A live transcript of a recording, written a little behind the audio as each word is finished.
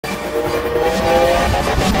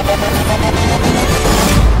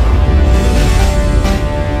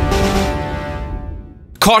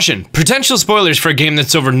Caution, potential spoilers for a game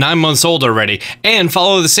that's over 9 months old already, and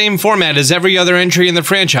follow the same format as every other entry in the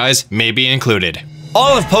franchise may be included.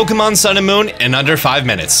 All of Pokemon Sun and Moon in under 5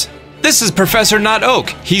 minutes. This is Professor Not Oak.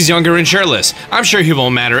 He's younger and shirtless. I'm sure he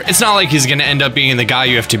won't matter. It's not like he's gonna end up being the guy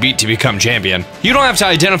you have to beat to become champion. You don't have to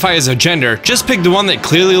identify as a gender, just pick the one that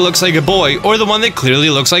clearly looks like a boy or the one that clearly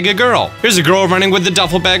looks like a girl. Here's a girl running with the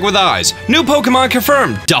duffel bag with eyes. New Pokemon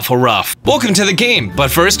confirmed, Duffel Ruff. Welcome to the game, but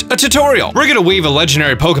first, a tutorial. We're gonna wave a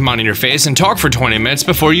legendary Pokemon in your face and talk for 20 minutes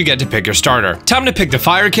before you get to pick your starter. Time to pick the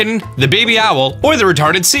Fire Kitten, the Baby Owl, or the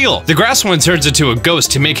Retarded Seal. The grass one turns into a ghost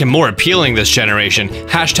to make him more appealing this generation.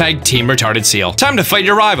 Hashtag Team Retarded Seal. Time to fight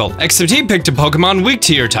your rival, except he picked a Pokemon weak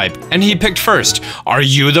to your type, and he picked first. Are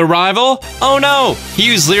you the rival? Oh no! He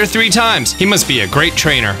used Leer 3 times. He must be a great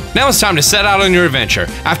trainer. Now it's time to set out on your adventure.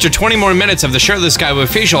 After 20 more minutes of the shirtless guy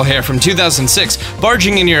with facial hair from 2006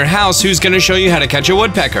 barging into your house who's gonna show you how to catch a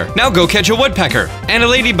woodpecker. Now go catch a woodpecker. And a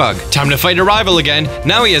ladybug. Time to fight a rival again.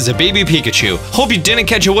 Now he has a baby Pikachu. Hope you didn't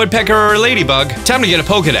catch a woodpecker or a ladybug. Time to get a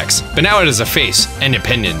Pokedex, but now it has a face and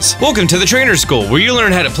opinions. Welcome to the Trainer School, where you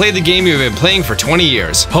learn how to play the game you've been playing for 20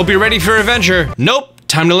 years. Hope you're ready for adventure. Nope.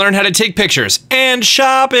 Time to learn how to take pictures and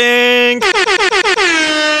shopping.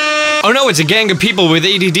 Oh no, it's a gang of people with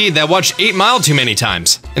ADD that watched 8 Mile too many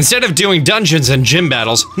times. Instead of doing dungeons and gym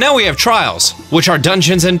battles, now we have trials, which are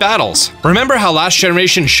dungeons and battles. Remember how last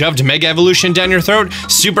generation shoved Mega Evolution down your throat?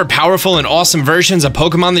 Super powerful and awesome versions of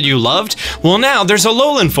Pokemon that you loved? Well now, there's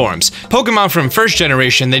Alolan forms. Pokemon from first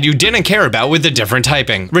generation that you didn't care about with the different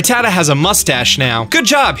typing. Rattata has a mustache now. Good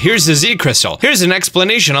job, here's the Z Crystal. Here's an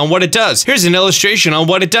explanation on what it does. Here's an illustration on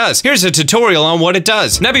what it does. Here's a tutorial on what it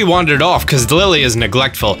does. Nebby wandered off because Lily is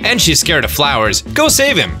neglectful, and she's scared of flowers. Go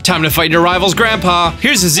save him. Time to fight your rival's grandpa.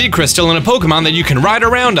 Here's a Z Crystal and a Pokemon that you can ride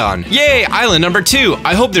around on. Yay, island number 2.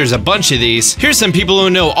 I hope there's a bunch of these. Here's some people who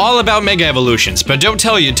know all about Mega Evolutions, but don't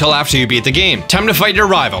tell you till after you beat the game. Time to fight your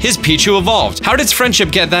rival. His Pichu evolved. How did its friendship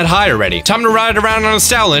get that high already? Time to ride around on a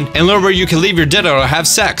Stoutland and learn where you can leave your Ditto to have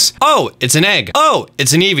sex. Oh, it's an egg. Oh,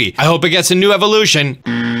 it's an Eevee. I hope it gets a new evolution.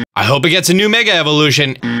 I hope it gets a new Mega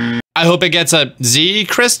Evolution. I hope it gets a Z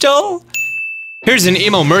Crystal? Here's an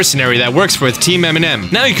emo mercenary that works with Team M&M.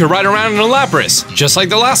 Now you can ride around in a Lapras, just like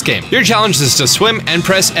the last game. Your challenge is to swim and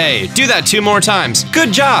press A. Do that 2 more times.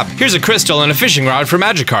 Good job! Here's a crystal and a fishing rod for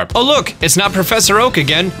Magikarp. Oh look, it's not Professor Oak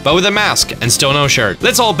again, but with a mask and still no shirt.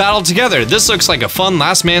 Let's all battle together. This looks like a fun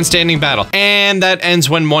last man standing battle. And that ends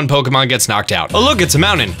when one Pokemon gets knocked out. Oh look, it's a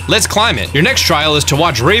mountain. Let's climb it. Your next trial is to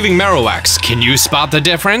watch Raving Marowaks. Can you spot the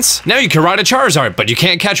difference? Now you can ride a Charizard, but you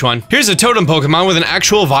can't catch one. Here's a totem Pokemon with an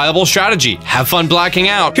actual viable strategy. Have fun blacking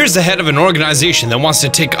out. Here's the head of an organization that wants to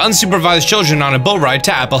take unsupervised children on a boat ride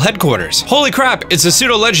to Apple headquarters. Holy crap, it's a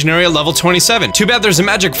pseudo-legendary at level 27. Too bad there's a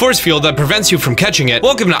magic force field that prevents you from catching it.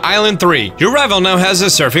 Welcome to Island 3. Your rival now has a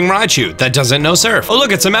surfing Raichu that doesn't know surf. Oh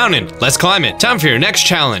look, it's a mountain. Let's climb it. Time for your next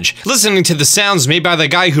challenge. Listening to the sounds made by the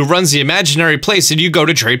guy who runs the imaginary place that you go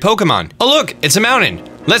to trade Pokemon. Oh look, it's a mountain.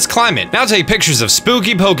 Let's climb it. Now take pictures of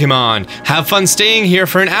spooky Pokemon. Have fun staying here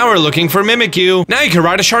for an hour looking for Mimikyu. Now you can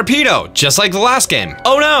ride a Sharpedo, just like the last game.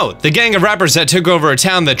 Oh no! The gang of rappers that took over a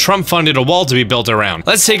town that Trump funded a wall to be built around.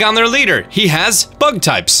 Let's take on their leader. He has bug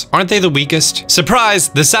types. Aren't they the weakest? Surprise!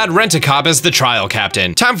 The sad Rent-A-Cop is the trial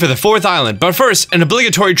captain. Time for the 4th island, but first, an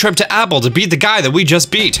obligatory trip to Apple to beat the guy that we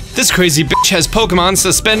just beat. This crazy bitch has Pokemon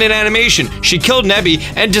suspended animation. She killed Nebby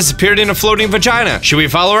and disappeared in a floating vagina. Should we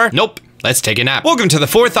follow her? Nope. Let's take a nap. Welcome to the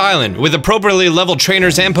 4th island with appropriately leveled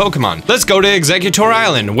trainers and Pokemon. Let's go to Executor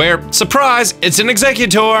Island where, surprise, it's an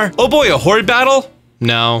Executor. Oh boy, a horde battle?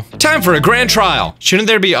 No. Time for a grand trial. Shouldn't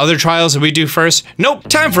there be other trials that we do first? Nope.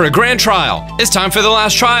 Time for a grand trial. It's time for the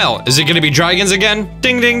last trial. Is it gonna be dragons again?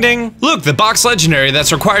 Ding ding ding. Look, the box legendary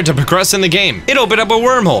that's required to progress in the game. It opened up a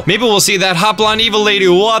wormhole. Maybe we'll see that hot blonde evil lady.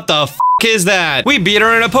 What the f is that? We beat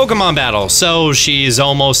her in a Pokemon battle, so she's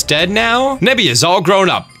almost dead now? Nebby is all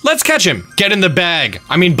grown up. Let's catch him. Get in the bag.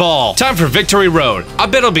 I mean ball. Time for Victory Road. I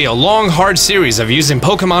bet it'll be a long, hard series of using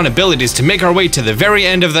Pokemon abilities to make our way to the very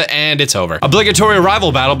end of and it's over. Obligatory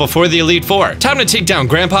rival battle before the Elite Four. Time to take down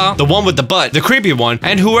Grandpa, the one with the butt, the creepy one,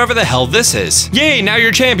 and whoever the hell this is. Yay, now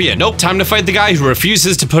you're champion. Nope, time to fight the guy who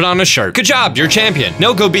refuses to put on a shirt. Good job, you're champion.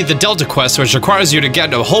 Now go beat the Delta Quest, which requires you to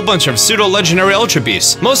get a whole bunch of pseudo-legendary Ultra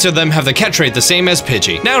Beasts. Most of them have the catch rate the same as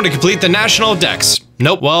Pidgey. Now to complete the National Dex.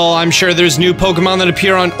 Nope. Well, I'm sure there's new Pokemon that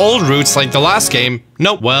appear on old routes like the last game.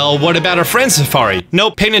 Nope. Well, what about a friend safari?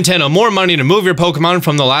 Nope. Pay Nintendo more money to move your Pokemon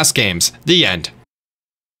from the last games. The end.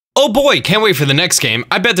 Oh boy, can't wait for the next game.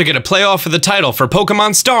 I bet they're gonna play off for the title for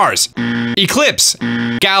Pokemon Stars. Eclipse.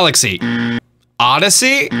 Galaxy.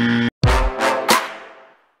 Odyssey.